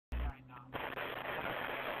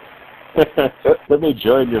Let me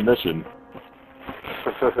join your mission.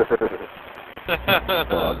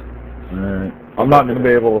 Alright. I'm not going to be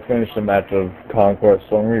able to finish the match of Conquest,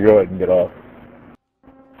 so I'm going to go ahead and get off.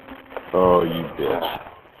 Oh, you bitch.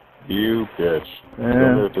 You bitch.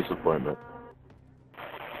 Yeah. A disappointment.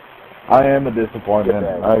 I am a disappointment.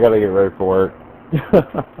 I got to get ready for work.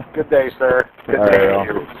 Good day, sir. Good day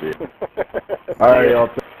to you. Alright, y'all.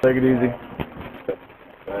 Take it easy.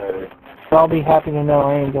 I'll be happy to know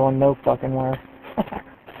I ain't going no fucking where.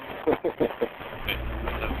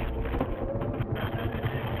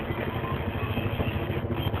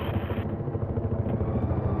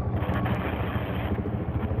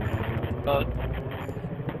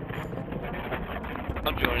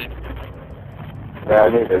 I'm joining. Yeah, I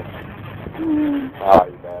need it. Oh,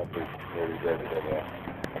 you bastard.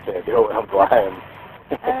 I can't do it. I'm blind.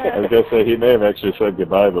 I was going to say, he may have actually said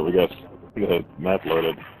goodbye, but we got map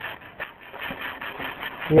loaded.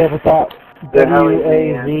 Yeah, but that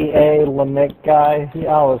WAZA Lemick guy,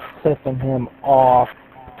 I was pissing him off.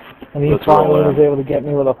 And he finally was able to get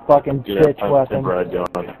me with a fucking bitch weapon.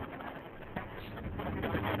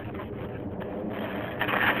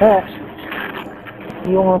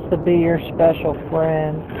 He wants to be your special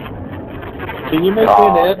friend. Can you make me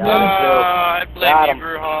an admin? I blame you,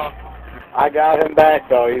 Bruja. I got him back,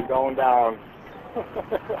 though. He's going down.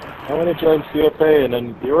 I want to join CFA and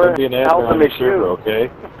then be an admin on the server, okay?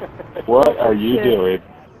 What are you doing?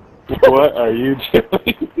 What are you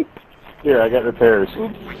doing? Here, I got repairs.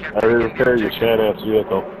 I will repair your shad-ass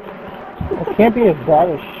vehicle. It can't be as bad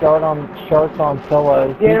as Sharks on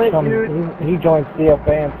Pillows. He joined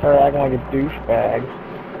CFA and started acting like a douchebag.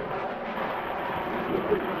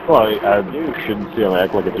 Well, I shouldn't see him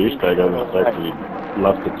act like a douchebag other than the fact that he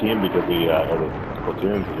left the team because he had a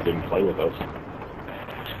platoon because he didn't play with us.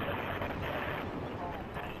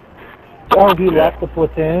 Oh, he left the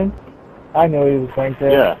platoon? I knew he was going to.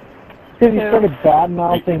 Yeah. Because he started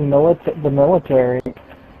bad-mouthing the military.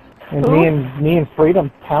 And me and Freedom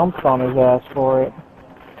pounced on his ass for it.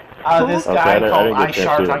 This guy called I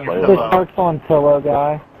Shark on your pillow. The Sharks on Pillow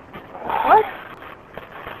guy. What?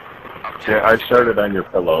 Yeah, I started on your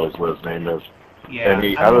pillow is what his name is. Yeah. And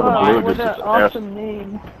he, out of the blue, what just an awesome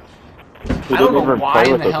name. He didn't even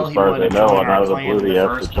play with us as far as I know, and out of the blue he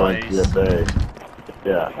asked to join CFA.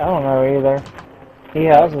 Yeah. I don't know either. He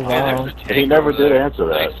has his own. He never did answer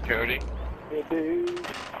that. Thanks, Cody.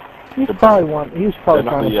 He was probably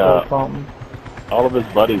trying to pull something. All of his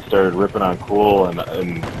buddies started ripping on Cool and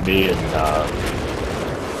me and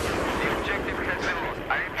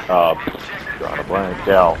drawing a blank,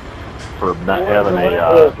 Cal, for not having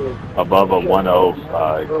above a 1.0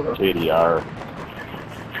 KDR.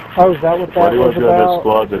 Oh, is that what that was about? about? This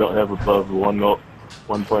squad, they don't have above 1.0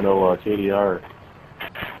 KDR.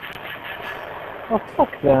 Oh,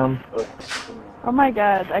 fuck them. Oh my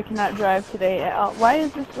god, I cannot drive today at all. Why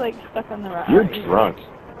is this like stuck on the road? You're drunk.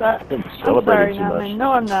 I'm sorry, Natman.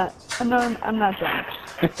 No, I'm not. I'm not drunk.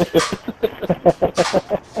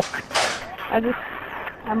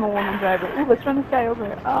 I'm a woman driver. Ooh, let's run this guy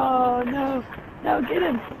over. Oh no. No, get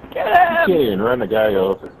him. Get him! You can't even run the guy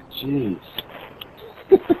over. Jeez.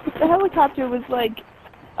 The helicopter was like,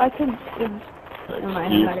 I couldn't, never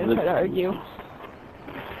mind, I'm not going to try to argue.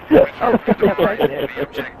 Oh, that part there.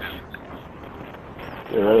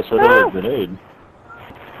 Yeah, that's right over a grenade.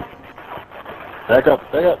 Back up,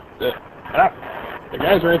 back up. Ah, the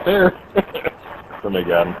guy's right there. Somebody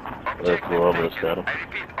got him. There's cool over us got him.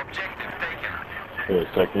 Here's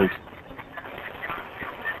technique.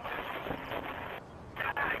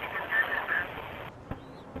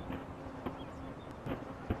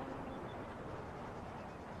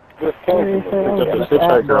 Picked up this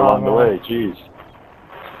hitchhiker along the way, jeez.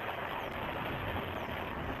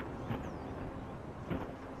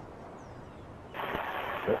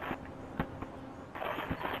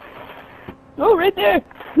 Oh, right there!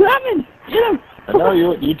 Lemon! Get him! I know,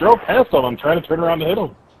 you drove past him. I'm trying to turn around to hit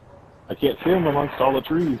him. I can't see him amongst all the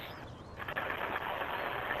trees.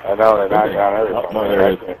 I know, they're knocking down everything. Oh, no,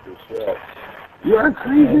 there it is. You are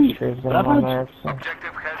crazy! Stop it.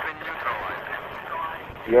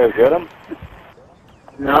 You guys get him?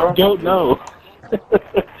 No. I don't know.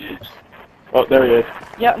 Oh, there he is.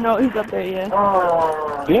 Yep, no, he's up there, yeah.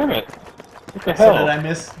 Oh, damn it. What the So hell?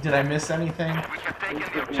 did I miss anything?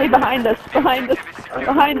 Hey, behind us, behind us,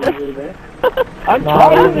 behind us. I'm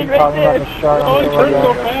trying right there. Oh, he turned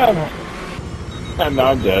so fast. And now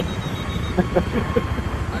I'm dead. I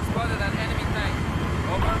spotted an enemy tank.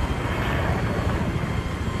 Over.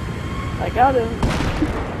 I got him.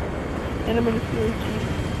 And I'm gonna steal his jeep.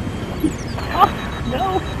 Oh, no!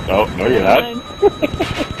 Oh, no you're not.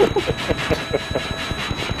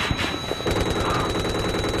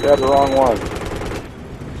 Got the wrong one.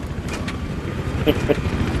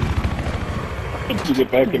 How did you get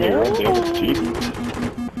back in your own damn Jeep?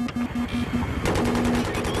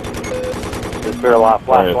 Just there a lot.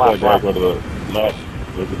 Flat. Go to the left.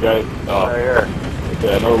 There's a guy. Oh, right here.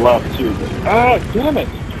 Okay, I know left too. Ah, damn it!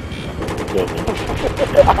 Killed me.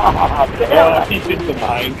 Damn. He hit the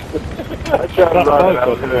mine. I tried to run it. I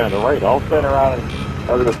was on the right. I'll spin around and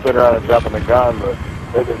I was gonna spin around and drop in the gun, but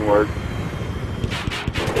it didn't work.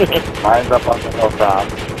 Mine's up on the hilltop.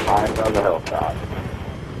 Mine's on the hilltop.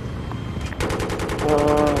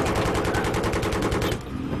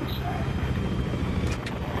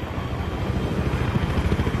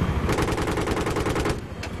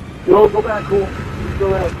 Go back, cool. Go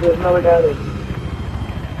back. There's another guy there.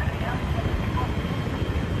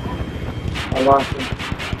 I lost him.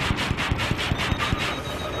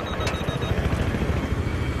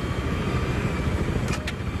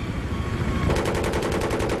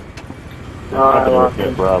 No, I lost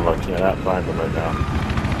him. Bravo. I cannot find him right now.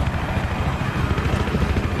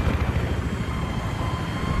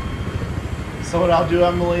 So what I'll do,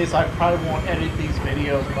 Emily, is I probably won't edit these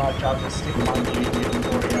videos much. I'll just stick them on YouTube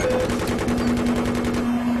for you.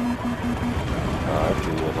 That's a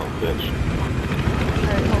little bitch.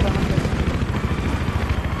 Alright, hold on.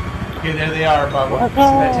 Okay, there they are, Bubba. See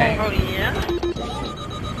that tank? Oh, yeah?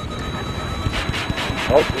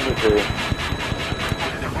 That's in the tree.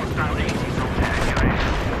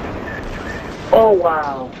 Oh,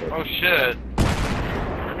 wow. Oh, shit.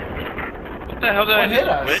 What the hell did I hit just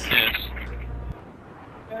us? witness?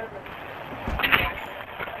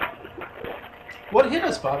 What hit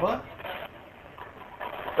us, Bubba?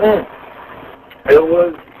 It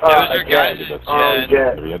was Those are guys in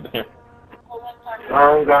jet. jet.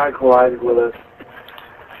 Wrong guy collided with us.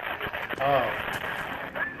 Oh.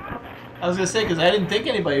 I was gonna say, because I didn't think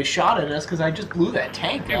anybody shot at us, because I just blew that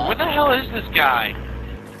tank Dude, up. what the hell is this guy?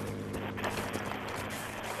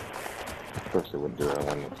 Of course they wouldn't do it. I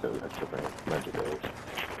wanted to go extra magic days.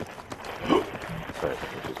 Right,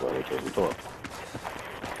 which is why they chose the door.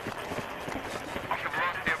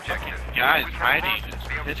 Guy's hiding. It's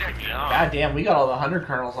pissing me off. God damn, we got all the hunter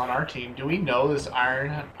colonels on our team. Do we know this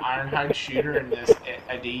Ironhide shooter and this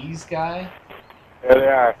Adiz guy? There they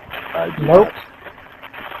are. Nope.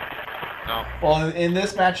 No. Well, in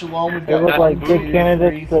this match alone, we've They got look like one, good two,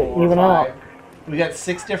 candidates three, to four, even out. five. We got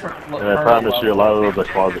 6 different. And I promise you, a lot of those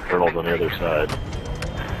are closet turtles on the other side.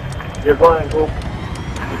 You're blind, cool.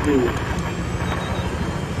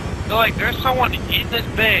 So, like, there's someone in this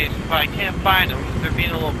base, but I can't find them because they're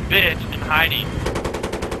being a little bitch and hiding.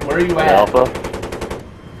 Where are you Hey, at? Alpha?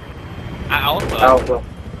 Alpha? Alpha.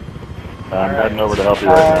 I'm heading over to help you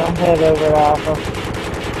right I'm now. head over to Alpha.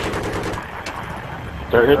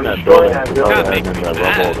 Start hitting that building. Start heading in the rubble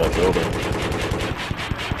of that building.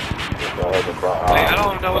 Like, I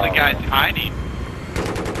don't know where the guy's hiding.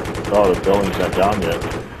 Oh, the building's not down yet.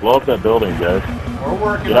 Blow up that building, guys. We're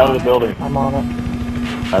working Get out on of the building. I'm on it.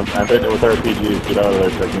 I'm hitting it with RPGs. Get out of there,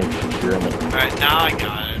 technique. You're in it. Alright, now I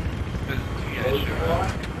got it. You guys showed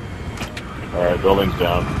up. Alright, building's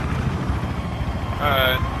down.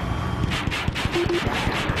 Alright.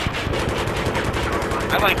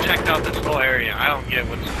 I like checked out this whole area. I don't get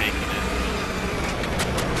what's making it.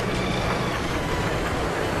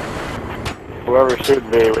 Whoever should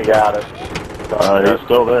be, we got it. He's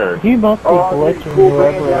still there. You must be glitching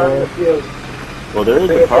whoever it is. Well, there is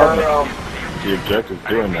a problem. The objective's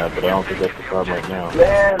doing that, but I don't think that's the problem right now. He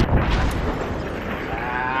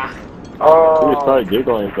was probably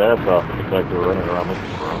giggling his ass off at the fact that we're running around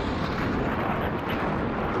looking for him.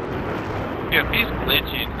 Yeah, if he's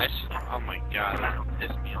glitching, oh my god, that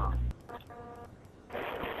pissed me off.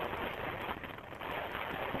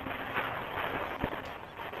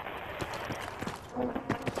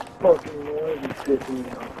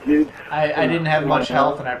 Dude. I didn't have much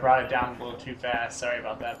health and I brought it down a little too fast. Sorry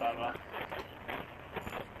about that, Bubba.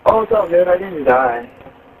 Oh, it's all good. I didn't die.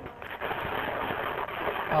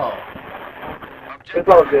 Oh. It's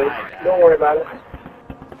all good. Don't worry about it.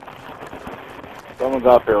 Someone's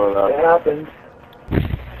up here with us. It happens.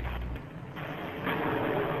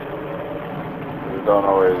 We don't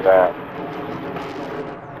know where he's at.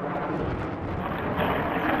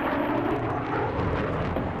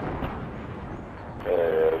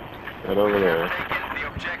 There he is. Right over there.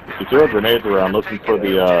 If you throw grenades around, looking for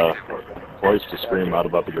the voice to scream out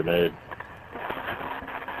about the grenade.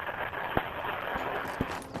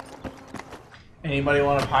 Anybody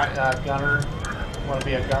want a gunner? Want to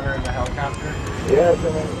be a gunner in the helicopter? Yeah,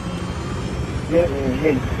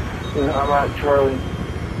 hey, I'm at Charlie.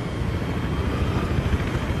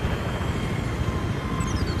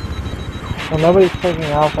 Well, nobody's taking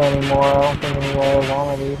Alpha anymore. I don't think anybody was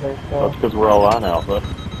on it either, so... That's because we're all on Alpha.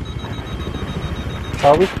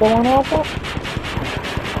 Are we still on Alpha?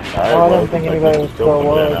 I don't think anybody was still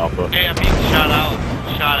was. Alpha. Hey, I'm being shot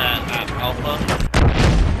at Alpha.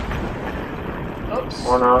 Oops.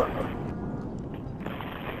 Or not.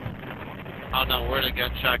 I don't know where the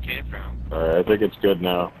gunshot came from. Alright, I think it's good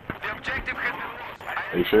now.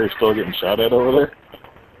 Are you sure you're still getting shot at over there?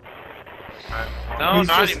 No, He's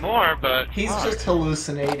not just- anymore, but... He's just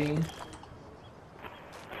hallucinating.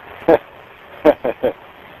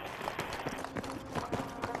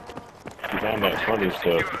 He's on that funny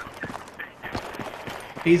stuff.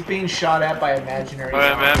 He's being shot at by imaginary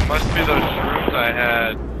But zombies. man, must be those shrooms I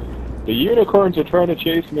had. The unicorns are trying to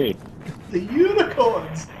chase me. The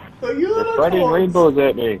unicorns! The They're unicorns! fighting rainbows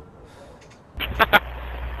at me.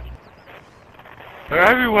 They're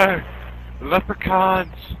everywhere!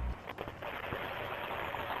 Leprechauns!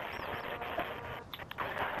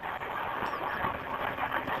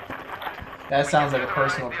 That sounds like a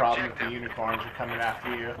personal problem if the unicorns are coming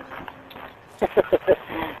after you.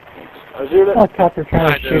 Helicopter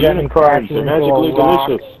trying to shoot at me, Unicorns, crashes they're into magically a rock.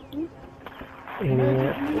 delicious.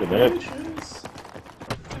 Idiot. Wait a minute.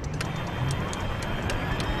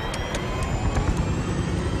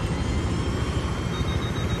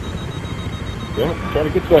 Yeah, I'm trying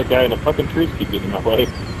to get to that guy and the fucking trees keep getting in my way.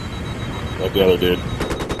 Like the other dude. I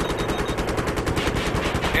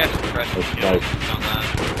got some precious That's kills nice. on that.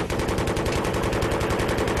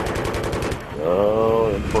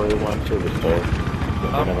 Oh, M4A1 service though.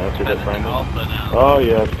 Oh, An answer that's to find them? Alpha now. Oh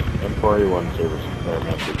yes, M4A1 service. Or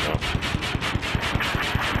message now.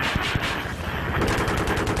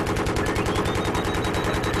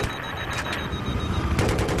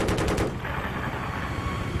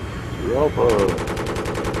 Alpha.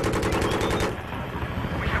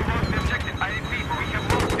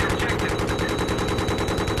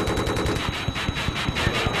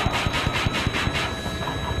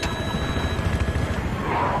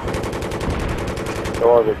 There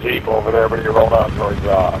was a Jeep over there, but he rolled out towards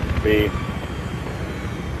B.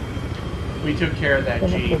 We took care of that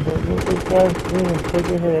Jeep. This guy's doing take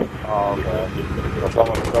a hit. Oh, okay. So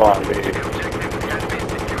someone's still on B.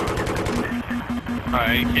 Alright,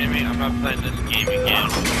 are you kidding me? I'm not playing this game again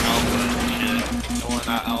with Alpha and shit. No, we're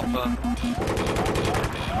not Alpha.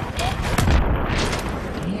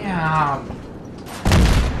 Damn.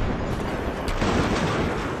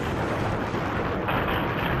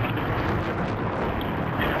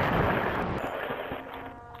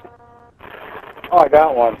 Oh, I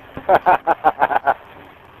got one.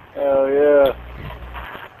 Hell yeah.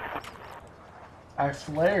 I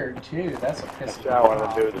flared too. That's a piss of Shot one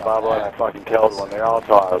of them dudes, Bubba, and I fucking killed one. They all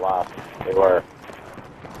thought I lost. They were.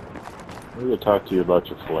 I need to talk to you about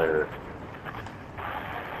your flare.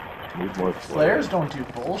 Need more Flares don't do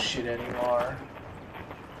bullshit anymore.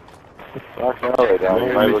 Fuck no, they don't. Maybe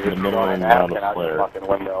You might we look can at minimize a the amount napkin of out your flare. fucking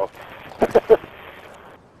window.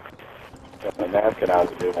 Get the napkin out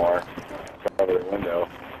to do more. Cover the window.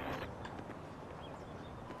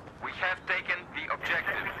 We have taken the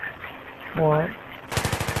objective. What?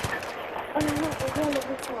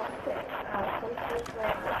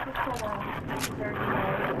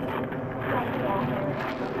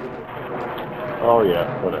 Oh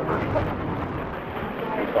yeah, whatever.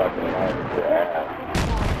 You fucking lying to your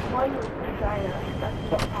ass.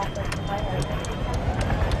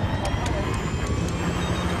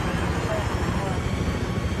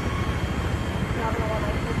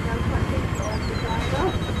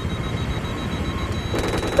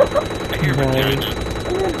 I hear vagina.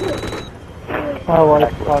 My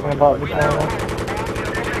wife's talking about vagina.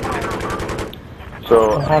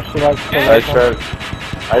 So And how she likes to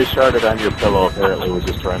I sharded on your pillow. Apparently, was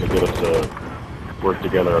just trying to get us to work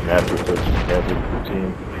together a master search hazard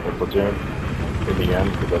routine or platoon in the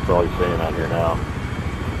end, because that's all he's saying on here now.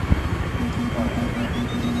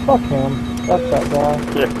 Fuck him. Fuck that guy.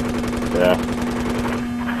 Yeah.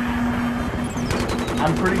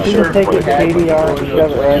 I'm pretty I sure should if take we his had KDR and one of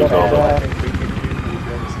shove it those right up things, his I ass. think we could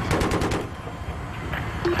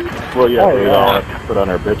do Well, yeah, Oh, we yeah. all have to put on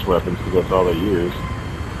our bitch weapons because that's all they use.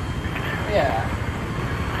 Yeah.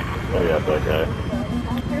 Oh yeah, that guy.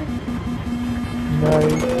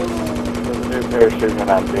 Nice. There's a new parachute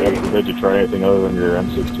on B. Did you try anything other than your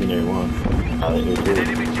M16A1? I'm using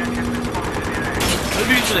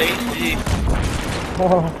AC.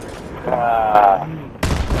 Oh, Ah.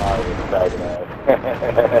 I was bagging ass.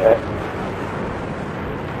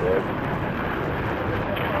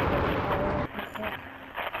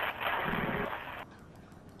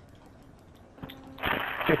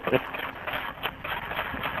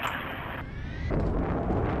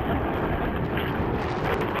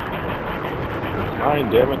 Mine,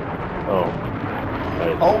 damn it. Oh.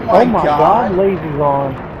 Right. Oh my god. Lazy's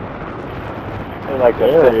on. Like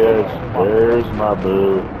There he is. There's my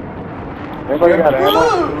boo. Anybody got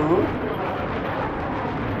ammo?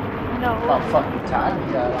 No. About fucking time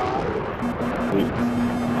he got on.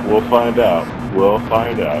 We'll find out. We'll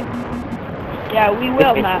find out. Yeah, we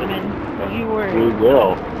will, Mattman. Don't you worry. We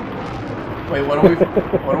will. Wait, what are we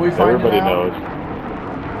finding Everybody out? knows.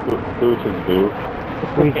 Who's his boo?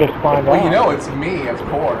 We just find Well, out. you know it's me, of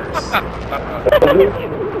course.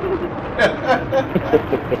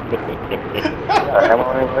 Ammo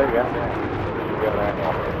anyway? You got ammo.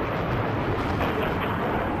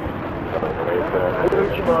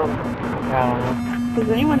 Does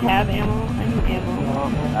anyone have ammo? I need ammo.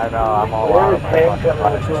 I know, I'm all out of my fucking.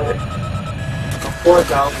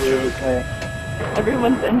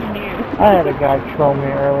 Everyone's engineers. I had a guy troll me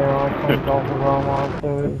earlier on, comes off the wrong one, so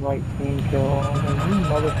it was like team kill. I was like, you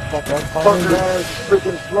motherfucker, I finally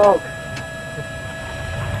freaking smoke.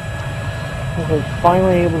 I was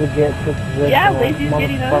finally able to get to the position. Yeah, where Lazy's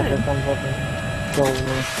getting motherfucker on. comes up and kills me.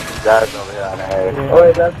 Guys over here on the hay. Yeah.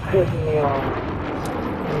 Oh, that's pissing me off.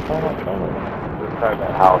 Inside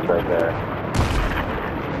that house right there.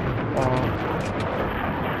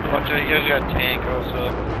 Watch out, you guys got a tank also.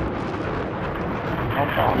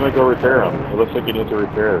 I'm gonna go repair him. It looks like he needs a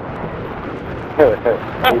repair.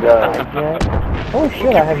 He does. Oh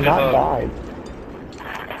shit, I have not died.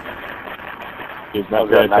 He's not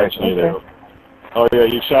paying attention either. Oh yeah,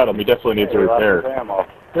 you shot him. He definitely needs a repair.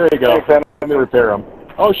 There you go. Let me repair him.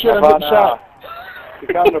 Oh shit, I'm getting shot. He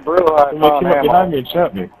come to brew, I Somebody found came up behind ammo. me and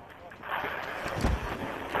shot me.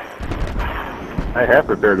 I have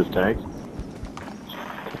repaired his tank.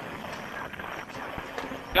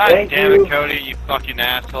 God damn it, Cody, you fucking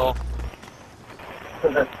asshole.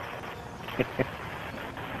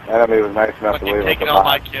 Enemy was nice enough to Fucking leave us taking a all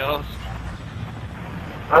my box. kills.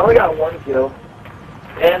 I only got 1 kill.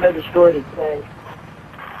 And I destroyed his tank.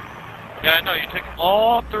 Yeah, I know, you took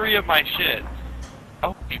all 3 of my shit.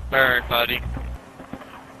 Oh, you burned, buddy.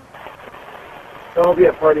 Don't be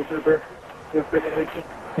a party trooper. You freaking Ricky.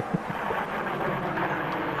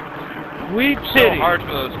 Weed so hard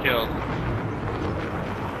for those kills.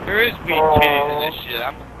 There is weed kitties in this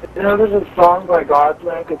shit. You know, there's a song by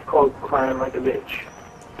Godsmack, it's called Crying Like a Bitch.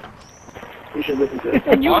 You should listen to it.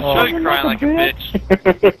 I'll show you crying like a bitch.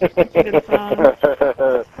 Good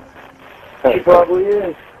song. She probably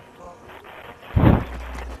is.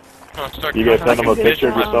 You guys send him a picture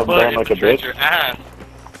of yourself crying like a bitch? Your ass.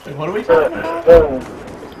 What are we talking about?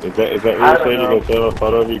 Is that what you're saying? You guys send him a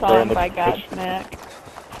photo of you crying Song by like a bitch? Godsmack.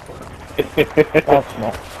 That's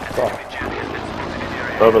not.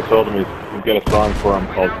 Bubba told him he's got a song for him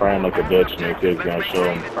called Crying Like a Bitch, and he's gonna show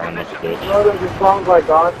him crying like a bitch. No, there's a song by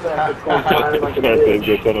Godsmack, it's called Crying Like a He's gonna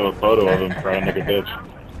Bitch. send him a photo of him crying like a bitch.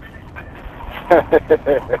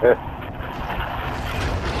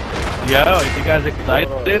 Yo, you guys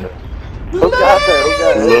excited? Who got that? Who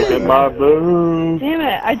got it? Look at my boobs. Damn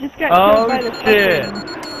it, I just got Oh, killed by the shit.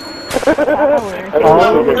 fucking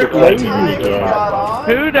tower.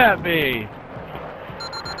 Who'd that be?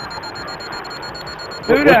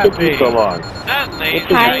 Who'd What that took you be? so long? That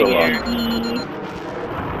lazy Hi, right here.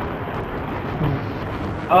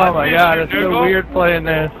 Oh my god, it's so weird playing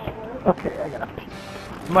this. Okay, I got it.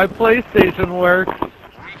 My PlayStation works. We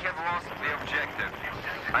have lost the objective.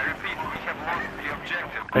 I repeat, we have lost the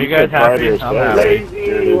objective. Are you guys happy? I'm happy.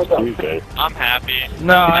 Here it is Tuesday. I'm happy.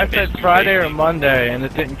 No, I said Friday or Monday, and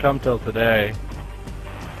it didn't come till today.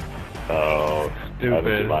 Oh, Stupid.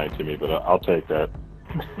 you're lying to me, but I'll take that.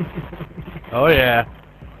 Oh yeah.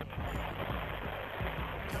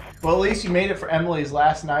 Well, at least you made it for Emily's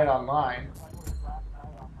last night online.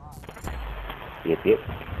 Yep, yep.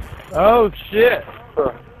 Oh shit.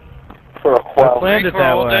 For a I while. planned it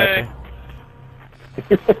that all way.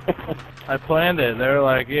 I planned it. They were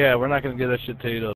like, yeah, we're not gonna get that shit to you till